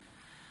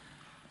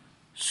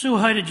So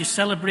how did you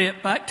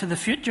celebrate Back to the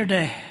Future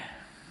Day?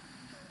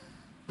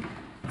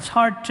 It's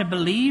hard to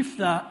believe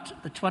that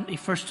the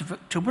 21st of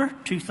October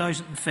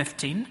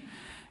 2015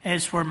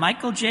 is where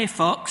Michael J.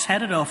 Fox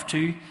headed off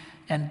to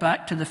in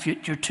Back to the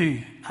Future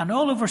 2. And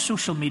all over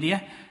social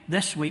media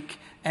this week,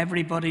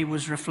 everybody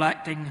was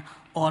reflecting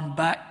on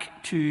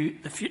Back to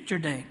the Future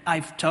Day.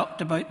 I've talked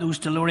about those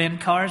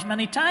DeLorean cars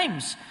many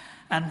times,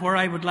 and where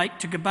I would like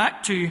to go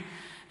back to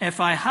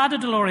if I had a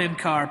DeLorean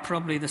car,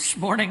 probably this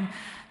morning,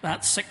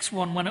 that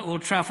 6-1 win at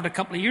Old Trafford a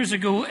couple of years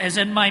ago, is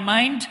in my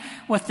mind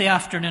with the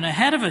afternoon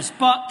ahead of us.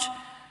 But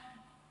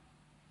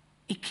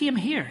he came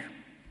here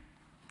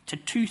to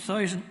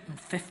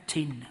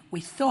 2015.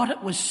 We thought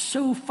it was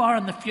so far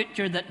in the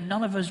future that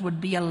none of us would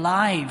be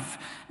alive,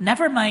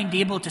 never mind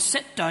able to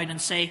sit down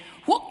and say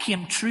what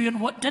came true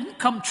and what didn't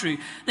come true.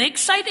 The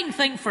exciting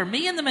thing for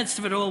me in the midst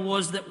of it all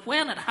was that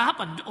when it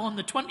happened on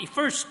the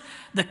 21st,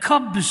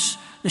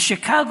 the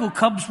Chicago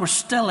Cubs were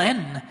still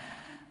in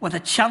with a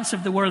chance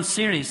of the World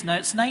Series. Now,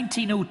 it's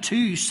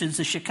 1902 since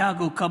the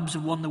Chicago Cubs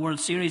have won the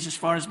World Series as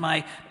far as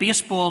my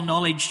baseball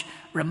knowledge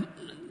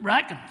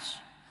reckons.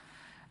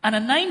 And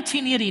in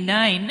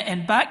 1989,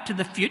 in Back to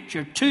the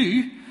Future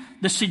 2,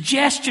 the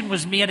suggestion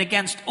was made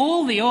against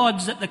all the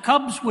odds that the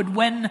Cubs would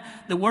win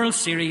the World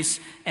Series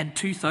in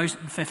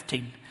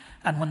 2015.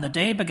 And when the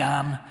day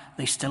began,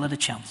 they still had a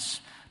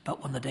chance.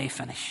 But when the day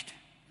finished,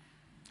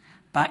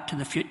 Back to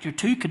the Future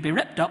 2 could be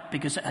ripped up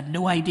because it had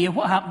no idea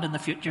what happened in the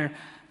future.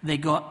 They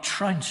got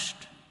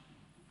trounced.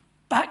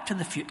 Back to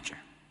the Future.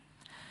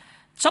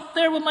 It's up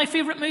there with my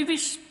favourite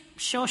movies.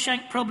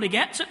 Shawshank probably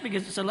gets it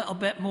because it's a little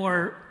bit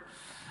more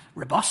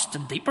robust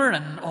and deeper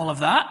and all of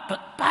that.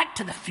 But Back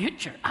to the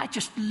Future, I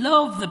just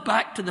love the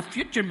Back to the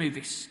Future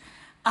movies.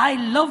 I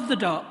love the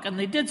doc, and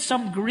they did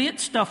some great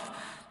stuff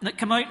that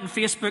came out on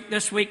Facebook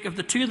this week of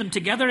the two of them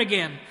together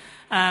again,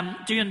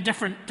 doing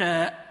different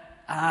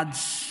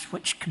ads,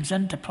 which comes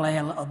into play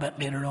a little bit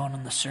later on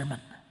in the sermon.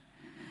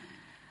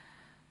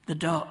 The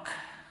doc,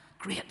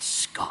 great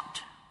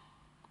Scott.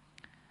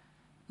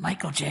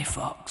 Michael J.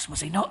 Fox,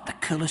 was he not the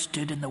coolest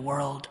dude in the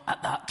world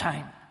at that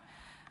time?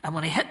 And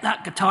when he hit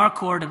that guitar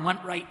chord and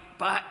went right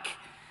back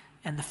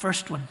in the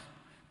first one,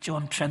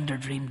 John Trinder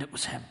dreamed it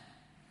was him.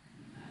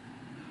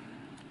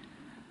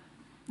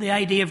 The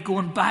idea of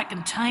going back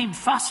in time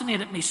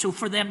fascinated me. So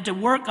for them to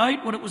work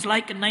out what it was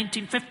like in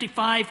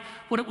 1955,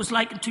 what it was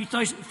like in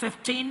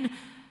 2015,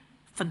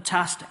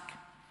 fantastic.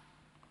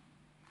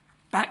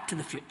 Back to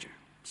the Future.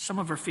 Some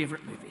of our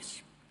favourite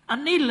movies.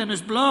 And Neil in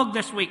his blog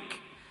this week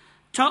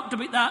talked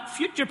about that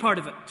future part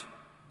of it.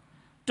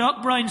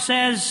 Doc Brown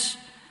says,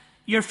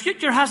 your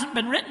future hasn't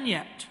been written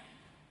yet.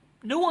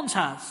 No one's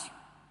has.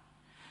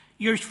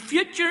 Your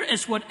future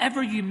is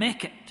whatever you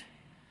make it,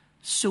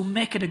 so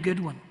make it a good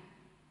one.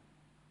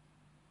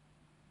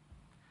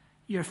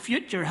 Your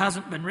future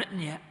hasn't been written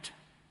yet.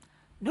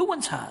 No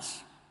one's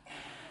has.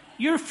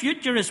 Your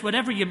future is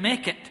whatever you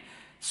make it,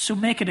 so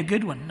make it a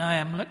good one. Now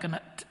I'm looking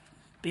at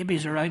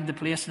babies around the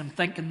place and I'm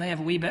thinking they have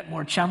a wee bit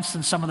more chance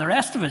than some of the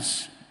rest of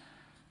us.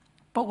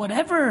 But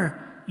whatever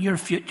your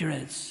future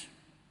is,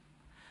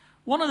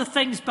 one of the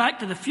things Back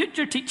to the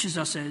Future teaches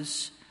us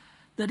is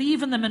that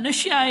even the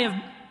minutiae of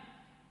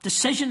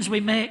decisions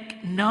we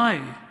make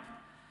now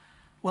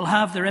will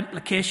have their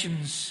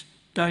implications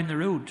down the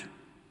road.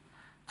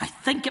 I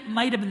think it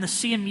might have been the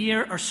same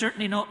year, or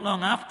certainly not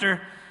long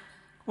after,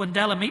 when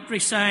Del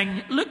Amitri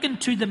sang, "Look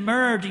into the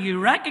mirror, do you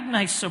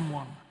recognize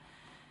someone?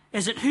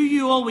 Is it who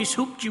you always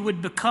hoped you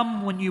would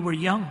become when you were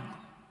young?"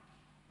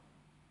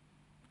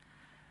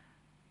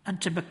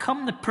 And to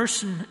become the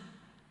person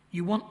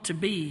you want to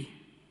be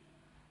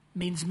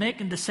means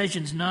making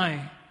decisions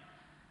now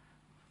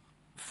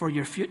for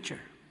your future.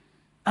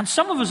 And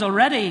some of us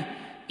already,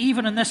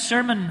 even in this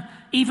sermon,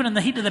 even in the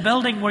heat of the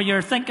building where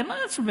you're thinking,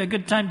 this would be a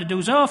good time to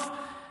doze off,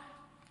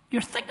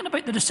 you're thinking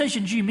about the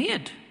decisions you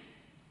made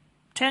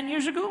 10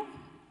 years ago,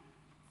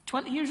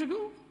 20 years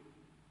ago,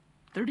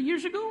 30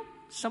 years ago,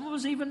 some of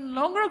us even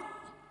longer ago.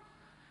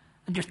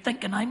 And you're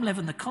thinking, I'm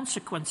living the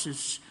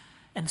consequences.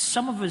 And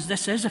some of us,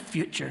 this is a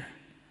future,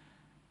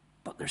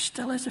 but there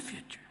still is a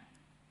future.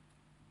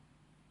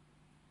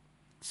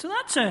 So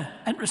that's an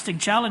interesting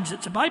challenge.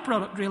 That's a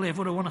byproduct, really, of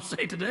what I want to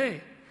say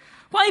today.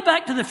 Why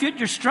Back to the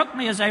Future struck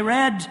me as I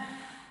read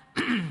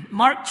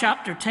Mark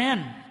chapter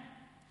 10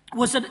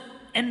 was that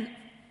in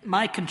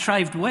my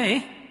contrived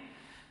way,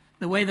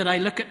 the way that I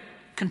look at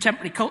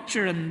contemporary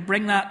culture and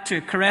bring that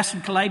to caress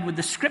and collide with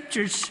the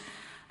scriptures,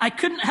 I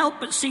couldn't help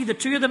but see the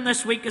two of them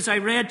this week as I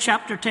read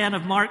chapter 10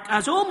 of Mark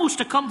as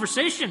almost a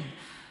conversation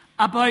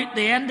about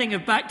the ending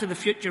of Back to the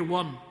Future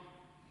 1.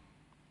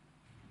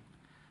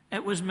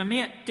 It was my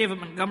mate David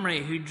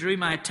Montgomery who drew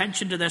my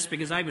attention to this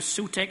because I was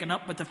so taken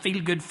up with the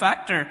feel-good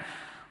factor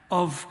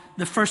of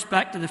the first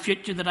Back to the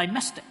Future that I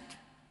missed it.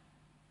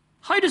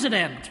 How does it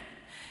end?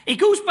 He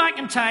goes back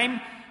in time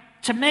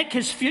to make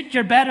his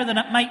future better than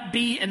it might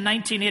be in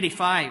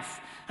 1985.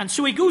 And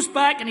so he goes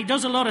back and he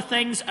does a lot of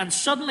things, and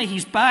suddenly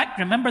he's back.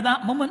 Remember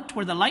that moment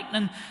where the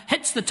lightning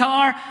hits the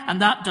tower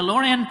and that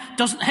DeLorean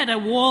doesn't hit a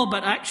wall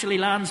but actually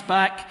lands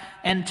back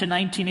into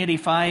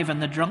 1985,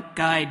 and the drunk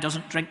guy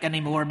doesn't drink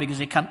anymore because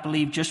he can't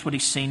believe just what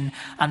he's seen.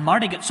 And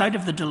Marty gets out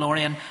of the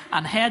DeLorean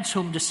and heads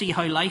home to see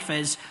how life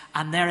is,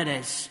 and there it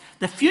is.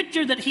 The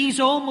future that he's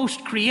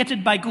almost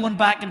created by going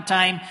back in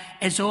time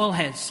is all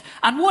his.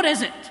 And what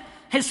is it?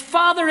 His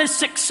father is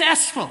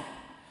successful.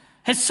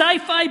 His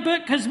sci-fi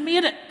book has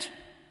made it.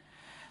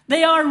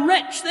 They are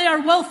rich, they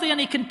are wealthy, and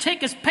he can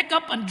take his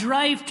pickup and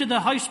drive to the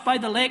house by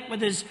the lake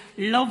with his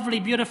lovely,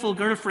 beautiful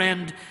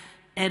girlfriend.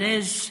 It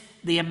is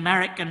the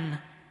American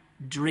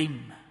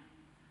dream.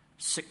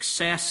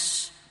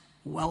 Success,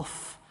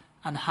 wealth,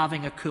 and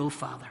having a cool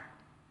father.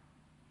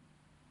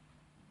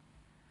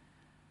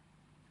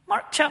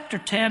 Mark chapter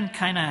 10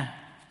 kind of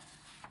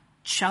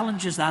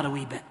challenges that a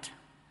wee bit.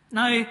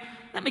 Now,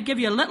 let me give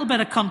you a little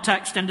bit of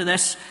context into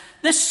this.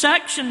 This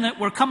section that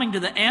we're coming to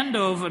the end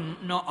of,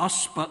 and not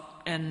us, but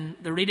in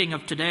the reading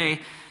of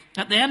today,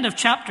 at the end of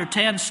chapter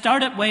 10,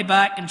 started way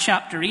back in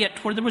chapter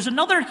 8, where there was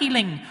another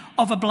healing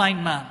of a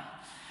blind man.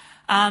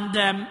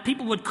 And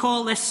people would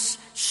call this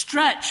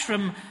stretch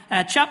from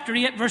chapter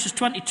 8, verses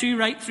 22,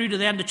 right through to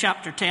the end of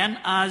chapter 10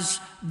 as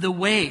the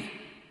way.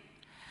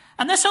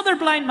 And this other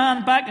blind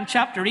man back in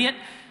chapter 8,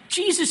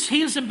 Jesus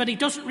heals him, but he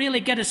doesn't really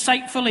get his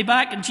sight fully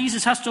back, and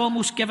Jesus has to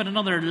almost give it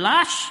another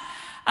lash.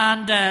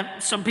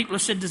 And some people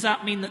have said, does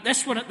that mean that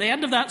this one at the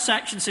end of that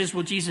section says,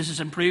 well, Jesus has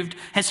improved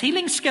his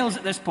healing skills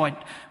at this point?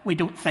 We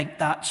don't think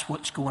that's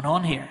what's going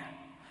on here.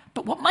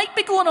 But what might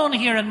be going on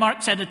here in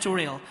Mark's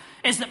editorial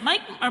is that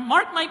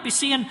Mark might be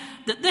saying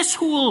that this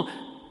whole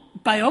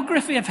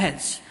biography of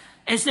his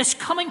is this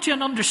coming to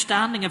an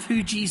understanding of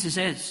who Jesus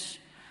is.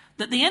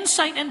 That the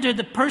insight into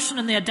the person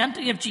and the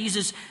identity of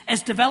Jesus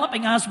is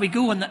developing as we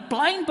go, and that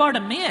blind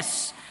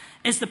Bartimaeus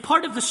is the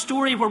part of the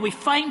story where we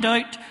find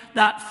out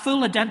that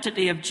full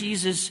identity of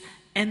Jesus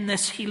in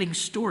this healing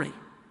story.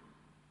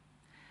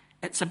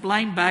 It's a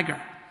blind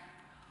beggar,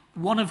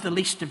 one of the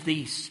least of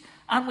these.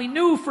 And we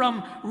know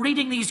from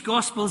reading these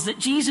Gospels that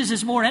Jesus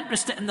is more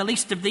interested in the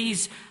least of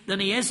these than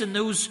he is in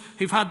those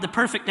who've had the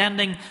perfect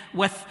ending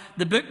with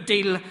the book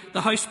deal,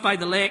 the house by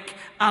the lake,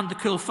 and the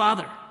cool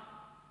father.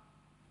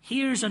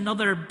 Here's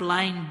another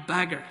blind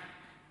beggar,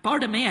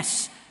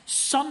 Bartimaeus,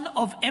 son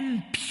of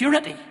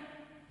impurity.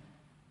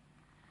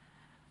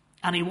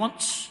 And he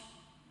wants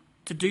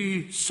to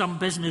do some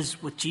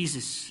business with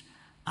Jesus.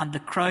 And the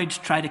crowds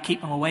try to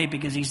keep him away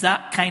because he's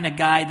that kind of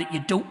guy that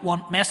you don't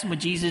want messing with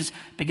Jesus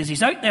because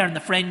he's out there in the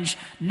fringe.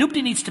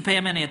 Nobody needs to pay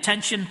him any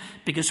attention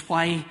because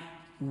why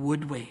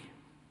would we?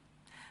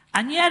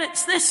 And yet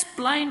it's this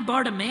blind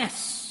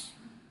Bartimaeus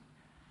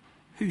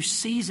who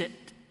sees it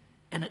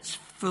in its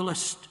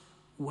fullest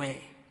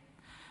way.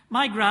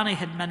 My granny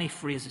had many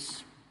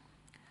phrases.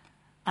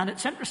 And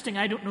it's interesting,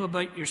 I don't know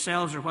about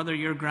yourselves or whether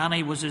your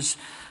granny was as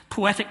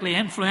poetically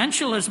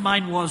influential as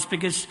mine was,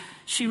 because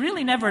she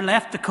really never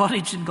left the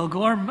cottage in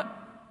Gilgorm,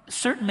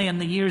 certainly in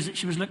the years that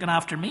she was looking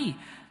after me.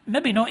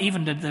 Maybe not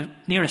even to the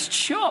nearest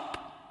shop.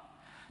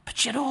 But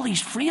she had all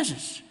these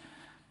phrases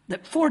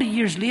that 40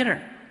 years later,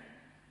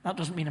 that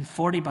doesn't mean I'm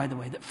 40 by the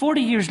way, that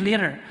 40 years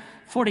later,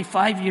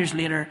 45 years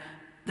later,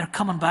 they're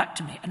coming back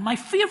to me. And my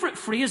favourite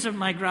phrase of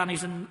my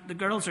granny's, and the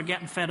girls are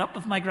getting fed up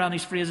with my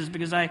granny's phrases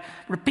because I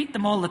repeat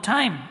them all the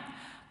time.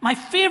 My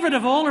favourite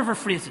of all of her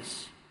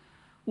phrases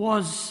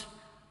was,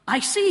 "I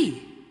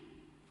see,"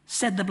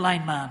 said the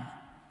blind man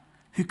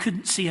who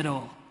couldn't see at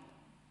all.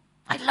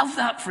 I love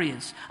that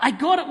phrase. I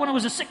got it when I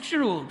was a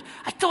 6-year-old.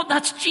 I thought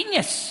that's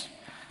genius.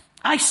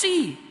 "I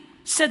see,"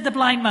 said the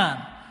blind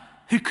man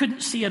who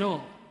couldn't see at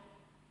all.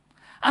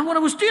 And when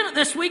I was doing it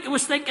this week, I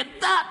was thinking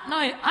that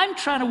now I'm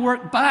trying to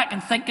work back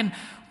and thinking,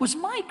 was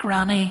my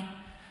granny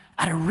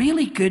at a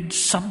really good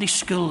Sunday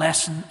school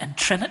lesson in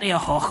Trinity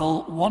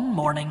Ahochel one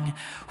morning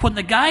when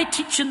the guy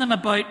teaching them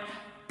about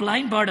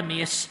blind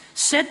Bartimaeus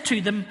said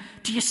to them,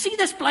 "Do you see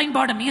this blind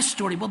Bartimaeus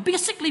story?" Well,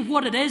 basically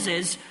what it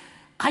is,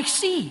 "I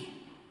see,"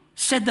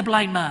 said the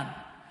blind man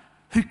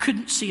who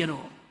couldn't see at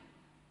all.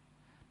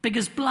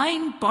 Because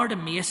blind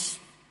Bartimaeus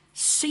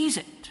sees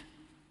it.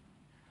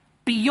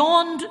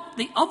 Beyond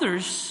the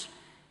others,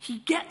 he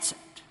gets it.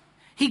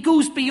 He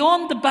goes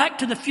beyond the Back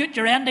to the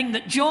Future ending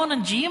that John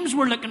and James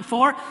were looking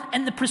for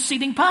in the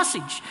preceding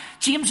passage.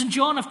 James and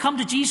John have come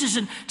to Jesus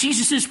and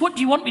Jesus says, "What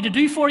do you want me to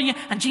do for you?"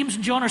 And James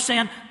and John are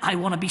saying, "I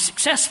want to be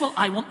successful.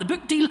 I want the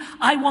book deal.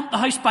 I want the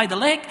house by the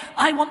lake.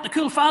 I want the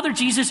cool father,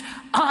 Jesus.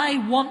 I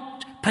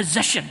want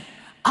position.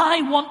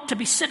 I want to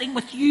be sitting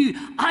with you.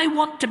 I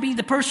want to be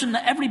the person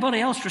that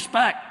everybody else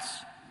respects."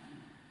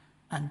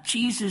 And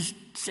Jesus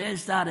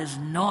says that is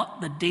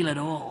not the deal at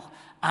all.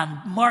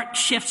 And Mark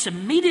shifts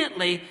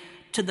immediately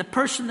to the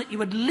person that you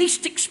would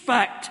least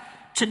expect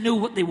to know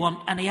what they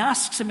want. And he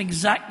asks him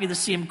exactly the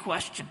same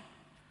question.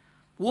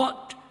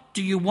 "What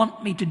do you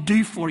want me to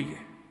do for you?"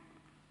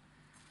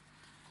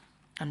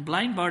 And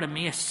blind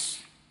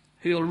Bartimaeus,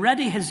 who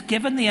already has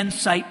given the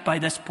insight by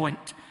this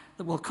point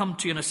that we'll come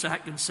to in a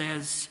second,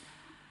 says,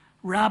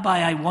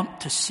 "Rabbi, I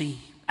want to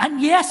see." And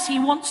yes, he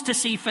wants to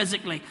see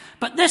physically.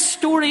 But this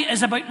story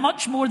is about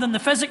much more than the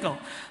physical.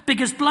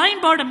 Because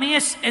blind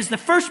Bartimaeus is the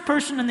first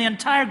person in the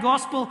entire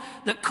gospel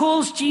that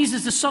calls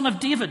Jesus the Son of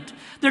David.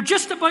 They're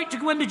just about to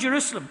go into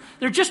Jerusalem.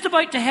 They're just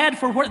about to head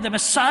for where the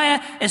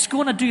Messiah is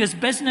going to do his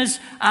business.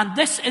 And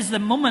this is the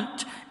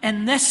moment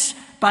in this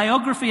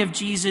biography of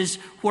Jesus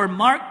where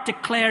Mark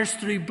declares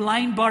through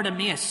blind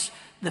Bartimaeus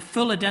the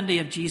full identity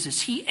of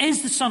Jesus. He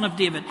is the Son of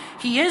David.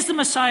 He is the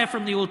Messiah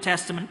from the Old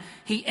Testament.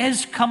 He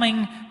is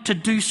coming to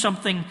do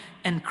something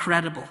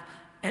incredible.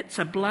 It's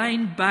a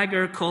blind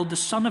beggar called the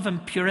son of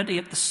impurity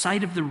at the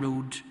side of the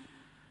road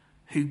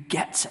who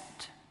gets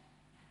it.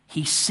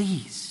 He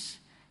sees,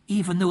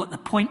 even though at the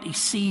point he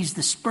sees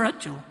the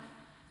spiritual,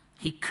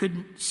 he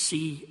couldn't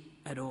see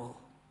at all.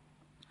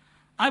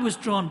 I was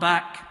drawn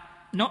back,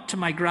 not to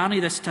my granny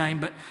this time,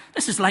 but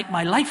this is like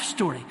my life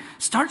story.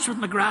 Starts with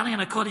my granny in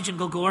a cottage in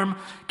Kilgorm,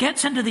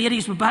 gets into the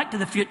 80s with Back to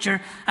the Future,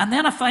 and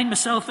then I find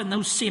myself in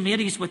those same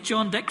 80s with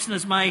John Dixon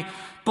as my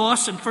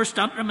boss in First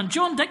Antrim. And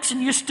John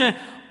Dixon used to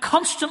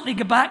constantly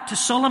go back to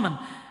Solomon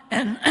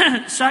in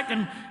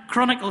 2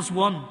 Chronicles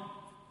 1.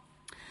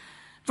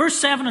 Verse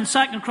 7 in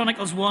 2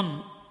 Chronicles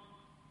 1,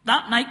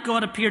 that night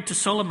God appeared to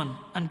Solomon,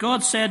 and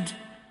God said,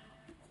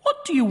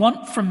 "What do you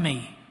want from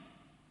me?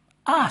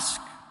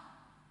 Ask."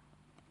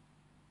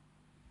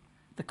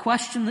 The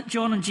question that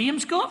John and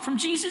James got from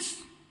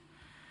Jesus,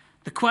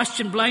 the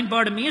question blind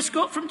Bartimaeus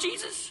got from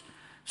Jesus,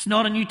 it's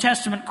not a New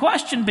Testament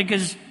question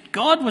because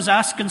God was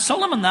asking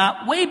Solomon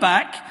that way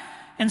back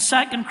in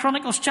 2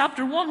 Chronicles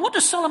chapter 1. What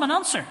does Solomon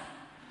answer?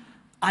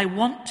 I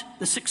want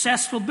the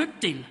successful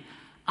book deal.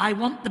 I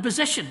want the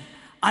position.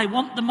 I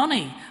want the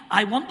money.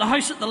 I want the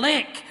house at the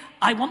lake.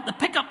 I want the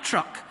pickup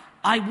truck.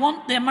 I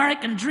want the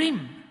American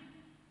dream.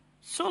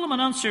 Solomon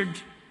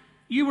answered,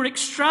 "You were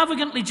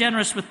extravagantly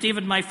generous with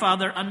David my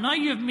father, and now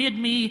you have made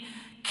me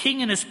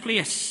king in his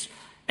place.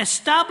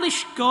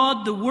 Establish,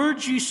 God, the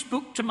words you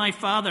spoke to my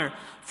father,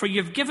 for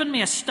you've given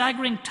me a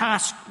staggering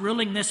task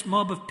ruling this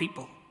mob of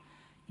people.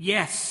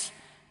 Yes,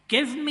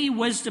 give me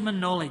wisdom and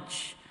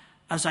knowledge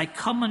as I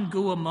come and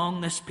go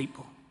among this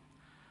people.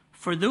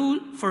 For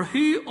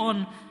who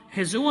on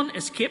his own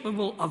is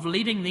capable of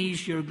leading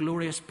these your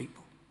glorious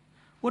people?"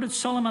 What did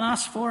Solomon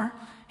ask for?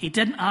 He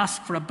didn't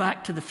ask for a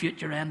Back to the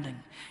Future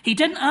ending. He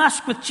didn't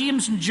ask with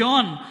James and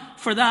John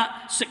for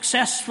that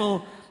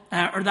successful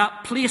or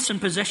that place and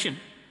position.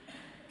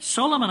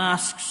 Solomon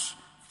asks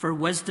for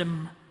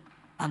wisdom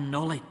and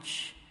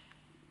knowledge,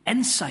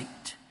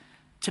 insight,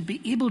 to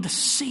be able to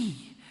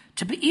see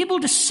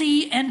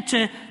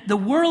into the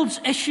world's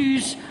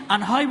issues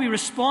and how we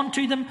respond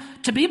to them,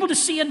 to be able to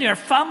see into our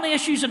family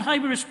issues and how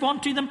we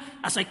respond to them.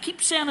 As I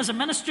keep saying as a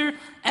minister,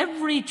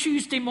 every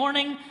Tuesday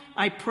morning,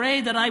 I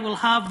pray that I will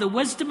have the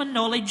wisdom and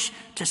knowledge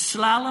to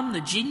slalom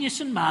the genius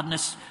and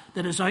madness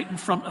that is out in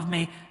front of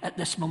me at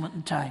this moment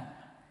in time.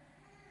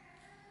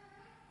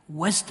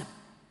 Wisdom,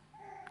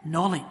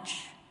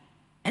 knowledge,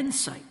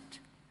 insight,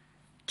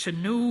 to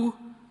know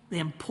the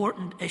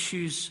important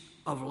issues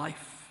of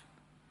life.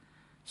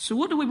 So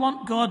what do we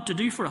want God to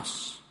do for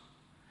us?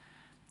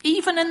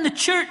 Even in the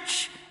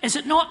church, is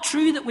it not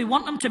true that we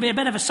want him to be a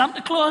bit of a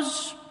Santa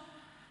Claus?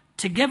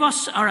 To give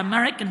us our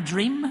American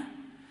dream?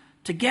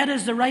 To get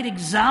us the right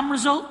exam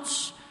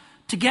results?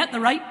 To get the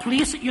right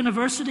place at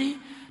university?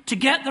 To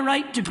get the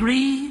right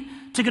degree?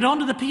 To get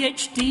onto the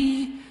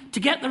PhD? To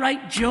get the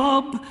right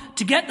job?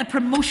 To get the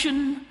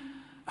promotion?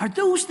 Are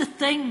those the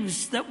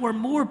things that we're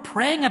more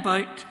praying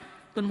about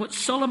than what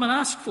Solomon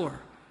asked for?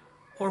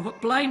 Or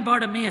what blind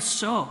Bartimaeus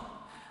saw?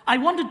 I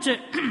wanted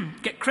to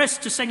get Chris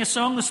to sing a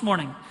song this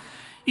morning.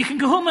 You can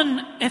go home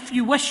and, if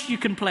you wish, you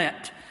can play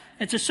it.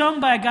 It's a song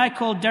by a guy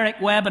called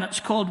Derek Webb, and it's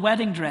called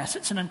Wedding Dress.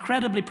 It's an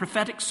incredibly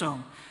prophetic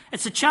song.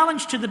 It's a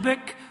challenge to the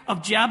book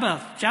of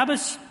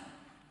Jabez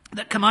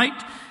that came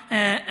out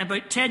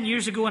about 10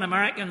 years ago in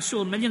America and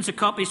sold millions of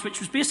copies, which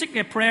was basically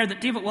a prayer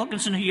that David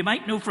Wilkinson, who you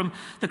might know from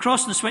The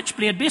Cross and the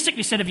Switchblade,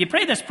 basically said, if you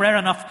pray this prayer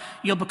enough,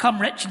 you'll become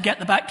rich and get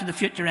the Back to the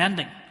Future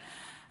ending.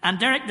 And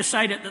Derek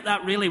decided that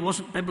that really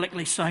wasn't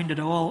biblically sound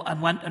at all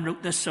and went and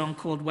wrote this song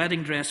called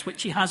Wedding Dress,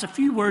 which he has a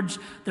few words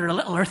that are a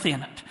little earthy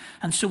in it.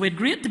 And so we had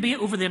great debate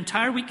over the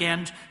entire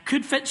weekend.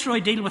 Could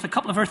Fitzroy deal with a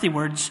couple of earthy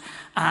words?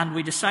 And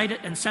we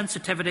decided in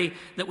sensitivity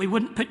that we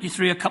wouldn't put you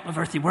through a couple of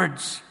earthy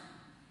words.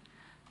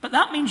 But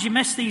that means you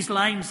miss these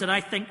lines that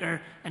I think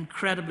are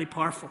incredibly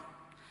powerful.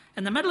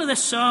 In the middle of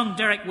this song,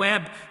 Derek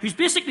Webb, who's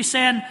basically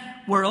saying,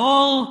 we're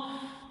all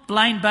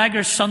blind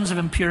beggars, sons of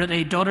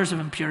impurity, daughters of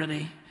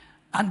impurity.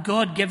 And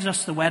God gives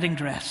us the wedding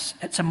dress.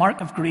 It's a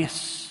mark of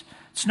grace.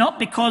 It's not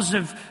because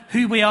of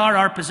who we are,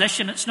 our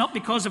position. It's not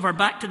because of our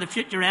Back to the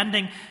Future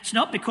ending. It's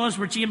not because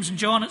we're James and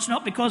John. It's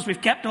not because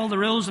we've kept all the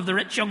rules of the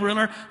rich young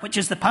ruler, which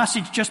is the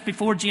passage just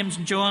before James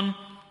and John.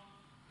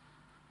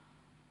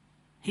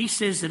 He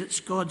says that it's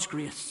God's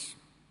grace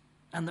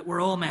and that we're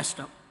all messed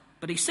up.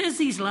 But he says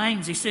these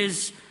lines. He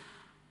says,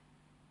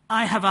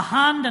 I have a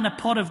hand in a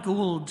pot of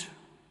gold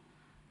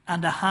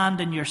and a hand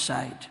in your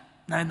side.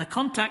 Now, in the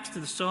context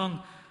of the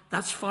song,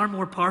 that's far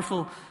more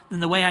powerful than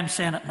the way I'm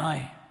saying it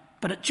now.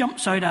 But it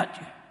jumps out at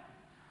you.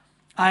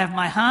 I have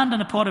my hand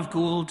in a pot of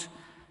gold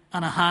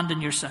and a hand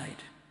in your side.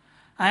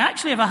 I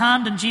actually have a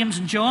hand in James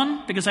and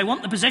John because I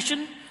want the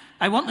position,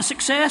 I want the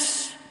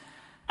success,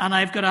 and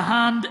I've got a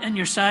hand in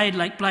your side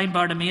like blind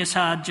Bartimaeus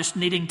had, just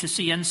needing to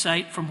see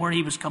insight from where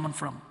he was coming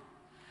from.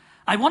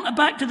 I want a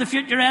Back to the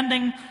Future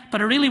ending, but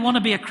I really want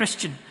to be a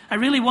Christian. I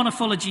really want to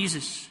follow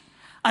Jesus.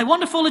 I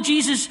want to follow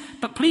Jesus,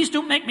 but please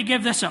don't make me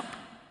give this up.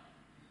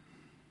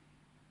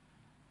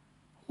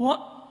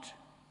 What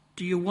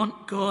do you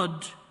want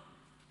God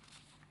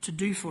to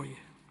do for you?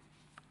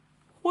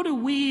 What do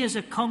we as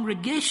a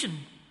congregation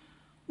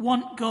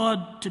want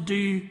God to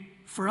do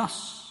for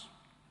us?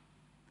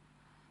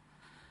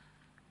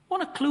 I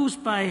want to close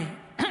by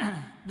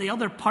the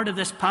other part of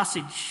this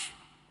passage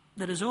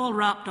that is all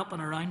wrapped up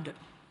and around it.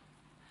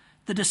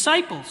 The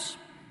disciples,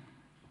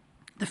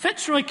 the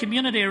Fitzroy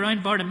community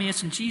around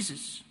Bartimaeus and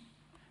Jesus,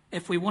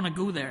 if we want to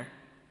go there,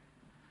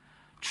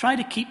 try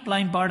to keep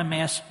blind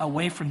Bartimaeus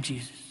away from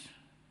Jesus.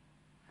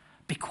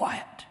 Be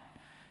quiet.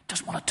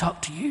 Doesn't want to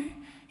talk to you.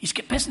 He's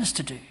got business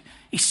to do.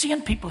 He's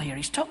seeing people here.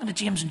 He's talking to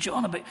James and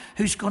John about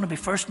who's going to be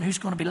first and who's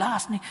going to be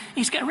last. And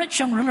he's got a rich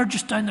young ruler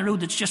just down the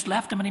road that's just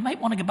left him, and he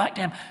might want to go back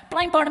to him.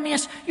 Blind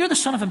Bartimaeus, you're the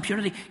son of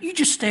impurity. You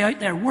just stay out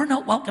there. We're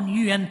not welcoming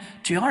you in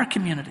to our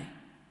community.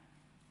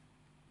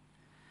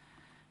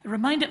 It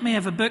reminded me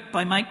of a book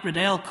by Mike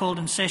Riddell called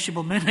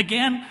Insatiable Moon.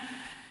 Again,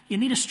 you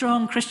need a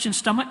strong Christian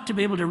stomach to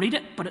be able to read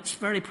it, but it's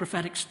very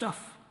prophetic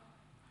stuff.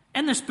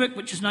 In this book,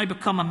 which has now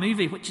become a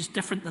movie, which is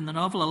different than the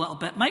novel a little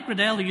bit, Mike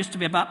Riddell, who used to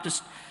be a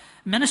Baptist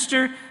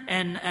minister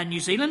in New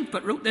Zealand,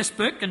 but wrote this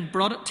book and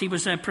brought it. He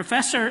was a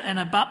professor in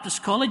a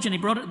Baptist college, and he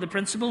brought it to the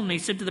principal, and he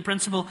said to the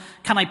principal,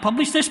 "Can I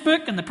publish this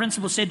book?" And the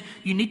principal said,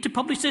 "You need to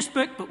publish this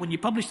book, but when you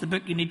publish the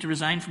book, you need to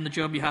resign from the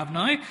job you have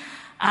now."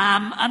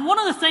 And one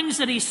of the things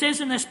that he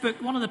says in this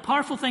book, one of the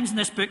powerful things in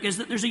this book, is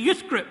that there's a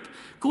youth group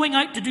going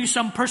out to do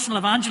some personal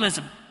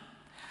evangelism.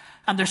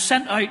 And they're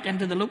sent out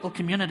into the local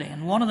community,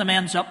 and one of them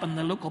ends up in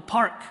the local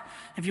park.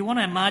 If you want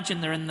to imagine,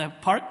 they're in the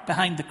park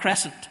behind the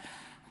Crescent.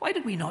 Why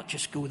did we not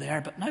just go there?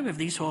 But now we have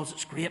these halls,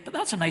 it's great, but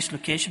that's a nice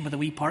location with a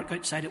wee park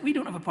outside it. We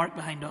don't have a park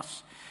behind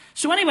us.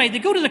 So anyway, they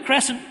go to the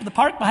Crescent, the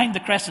park behind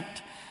the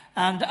Crescent,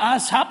 and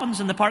as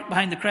happens in the park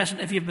behind the Crescent,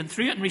 if you've been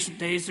through it in recent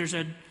days, there's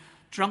a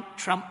drunk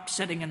tramp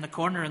sitting in the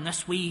corner, and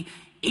this wee,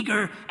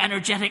 eager,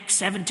 energetic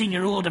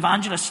 17-year-old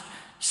evangelist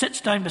sits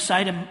down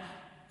beside him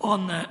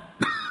on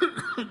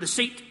the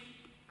seat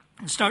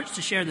and starts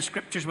to share the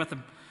scriptures with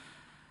him.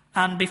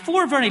 And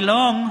before very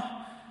long,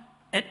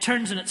 it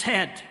turns in its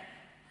head,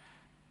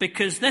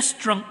 because this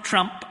drunk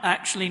tramp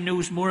actually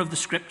knows more of the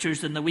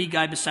scriptures than the wee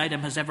guy beside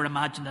him has ever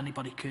imagined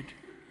anybody could.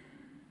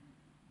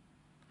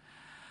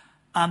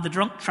 And the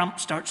drunk tramp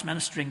starts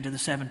ministering to the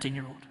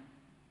 17-year-old.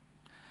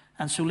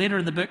 And so later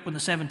in the book, when the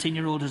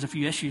 17-year-old has a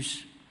few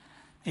issues,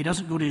 he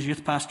doesn't go to his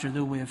youth pastor,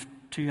 though we have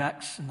 2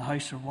 acts in the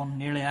house, or 1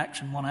 nearly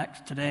acts and 1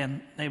 act today,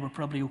 and they were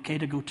probably okay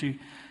to go to.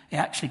 He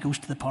actually goes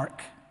to the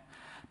park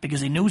because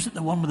he knows that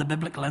the one with the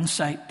biblical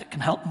insight that can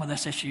help him with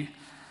this issue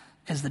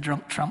is the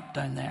drunk tramp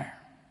down there.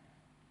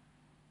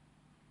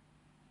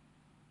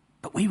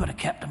 But we would have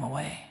kept him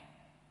away.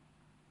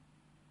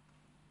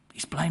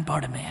 He's blind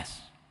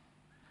Bartimaeus.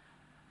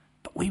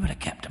 But we would have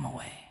kept him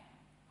away.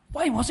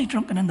 Why was he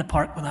drunken in the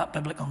park with that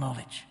biblical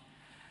knowledge?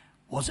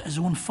 Was it his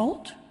own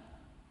fault?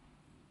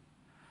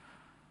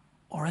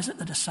 Or is it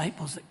the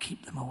disciples that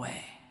keep them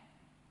away?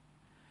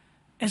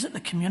 Is it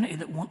the community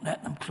that won't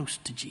let them close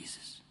to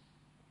Jesus?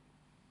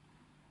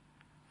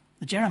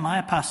 The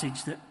Jeremiah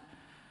passage that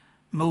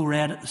Mo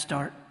read at the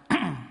start,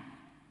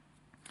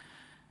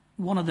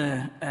 one of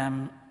the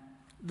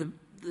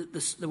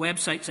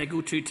websites I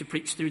go to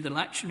preach through the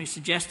lectionary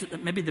suggested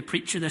that maybe the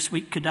preacher this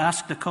week could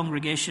ask the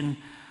congregation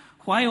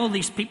why all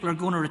these people are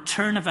going to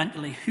return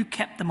eventually. Who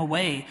kept them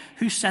away?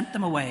 Who sent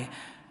them away?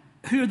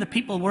 Who are the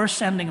people we're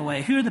sending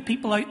away? Who are the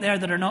people out there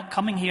that are not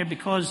coming here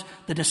because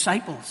the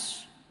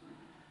disciples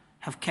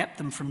have kept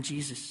them from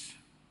Jesus?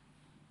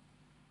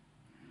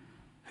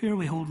 Who are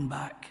we holding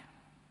back?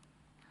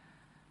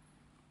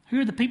 Who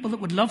are the people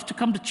that would love to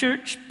come to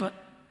church but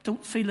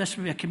don't feel this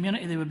would be a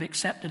community they would be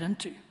accepted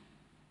into?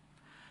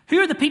 Who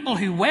are the people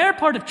who were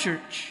part of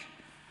church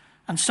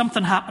and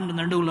something happened and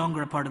they're no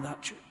longer a part of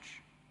that church?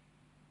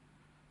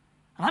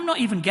 And I'm not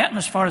even getting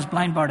as far as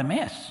blind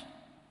Bartimaeus.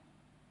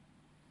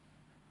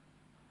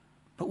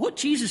 But what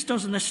Jesus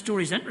does in this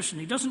story is interesting.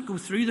 He doesn't go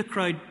through the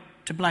crowd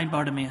to blind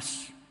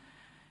Bartimaeus.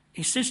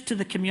 He says to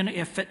the community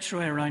of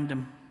Fitzroy around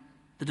him,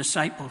 the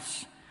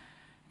disciples,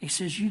 he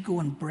says, "You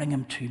go and bring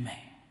him to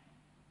me.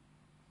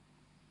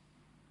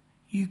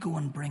 You go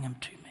and bring him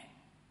to me."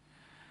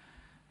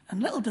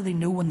 And little do they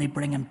know when they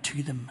bring him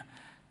to them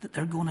that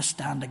they're going to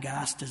stand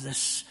aghast as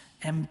this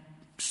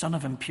son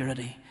of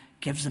impurity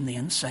gives them the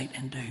insight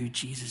into who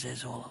Jesus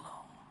is all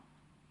along.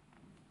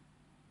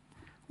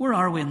 Where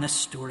are we in this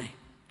story?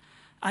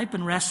 I've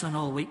been wrestling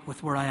all week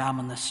with where I am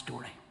in this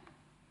story.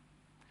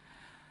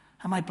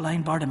 Am I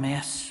blind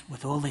Bartimaeus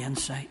with all the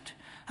insight?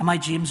 Am I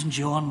James and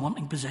John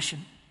wanting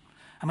position?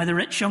 Am I the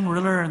rich young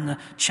ruler in the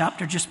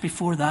chapter just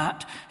before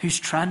that who's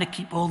trying to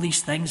keep all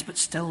these things but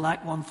still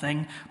lack one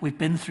thing? We've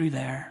been through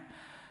there.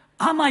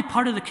 Am I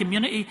part of the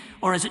community,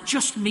 or is it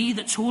just me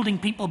that's holding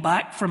people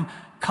back from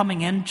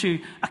coming into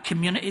a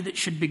community that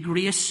should be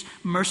grace,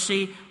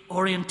 mercy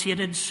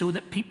orientated, so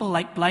that people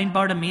like blind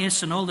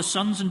Bartimaeus and all the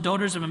sons and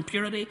daughters of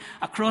impurity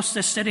across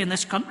this city and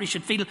this country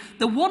should feel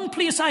the one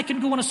place I can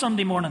go on a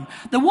Sunday morning,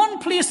 the one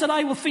place that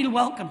I will feel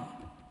welcome?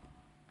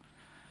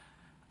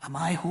 Am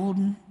I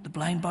holding the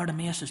blind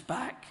Bartimaeus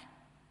back?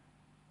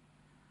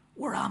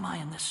 Where am I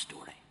in this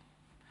story?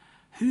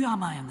 Who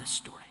am I in this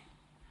story?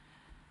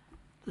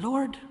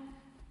 Lord,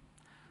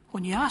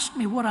 when you ask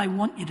me what I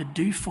want you to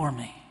do for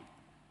me,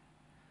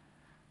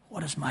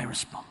 what is my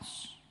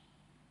response?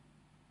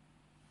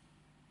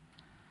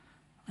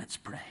 Let's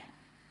pray.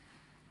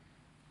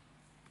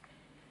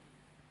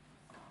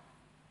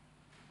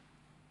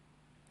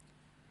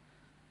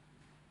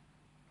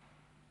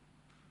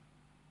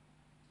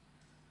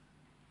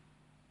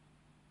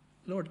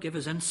 Lord, give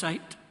us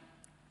insight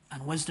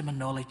and wisdom and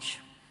knowledge.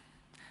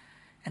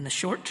 In the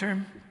short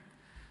term,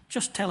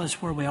 just tell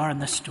us where we are in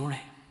this story.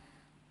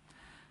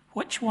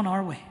 Which one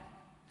are we?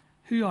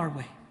 Who are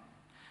we?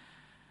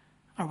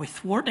 Are we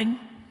thwarting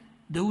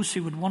those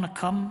who would want to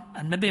come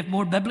and maybe have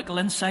more biblical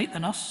insight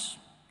than us,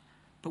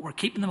 but we're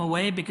keeping them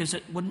away because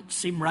it wouldn't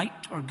seem right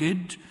or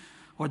good,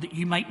 or that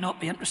you might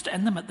not be interested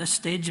in them at this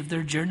stage of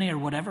their journey or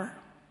whatever?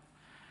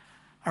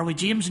 Are we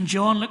James and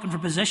John looking for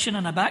position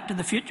and a Back to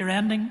the Future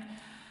ending?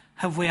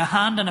 Have we a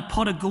hand in a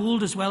pot of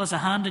gold as well as a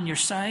hand in your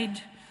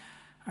side?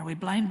 Are we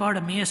blind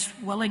Bartimaeus,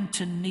 willing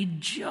to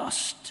need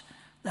just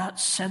that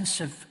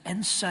sense of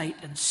insight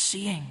and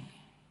seeing?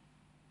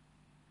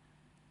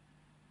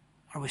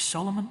 Are we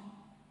Solomon,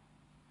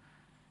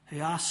 who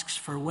asks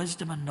for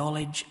wisdom and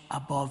knowledge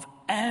above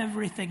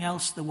everything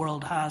else the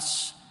world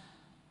has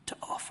to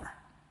offer?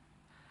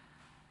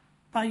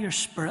 By your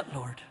Spirit,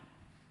 Lord,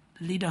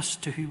 lead us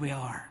to who we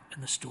are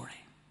in the story.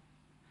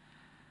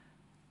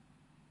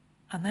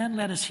 And then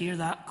let us hear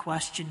that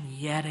question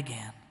yet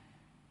again.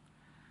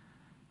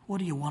 What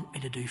do you want me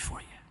to do for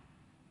you?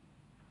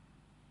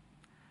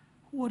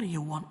 What do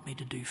you want me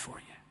to do for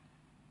you?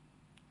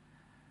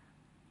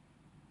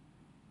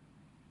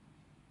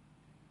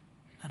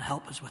 And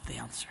help us with the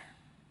answer.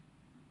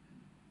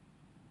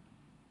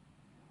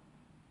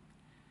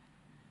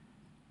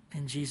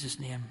 In Jesus'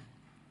 name,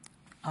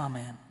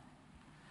 amen.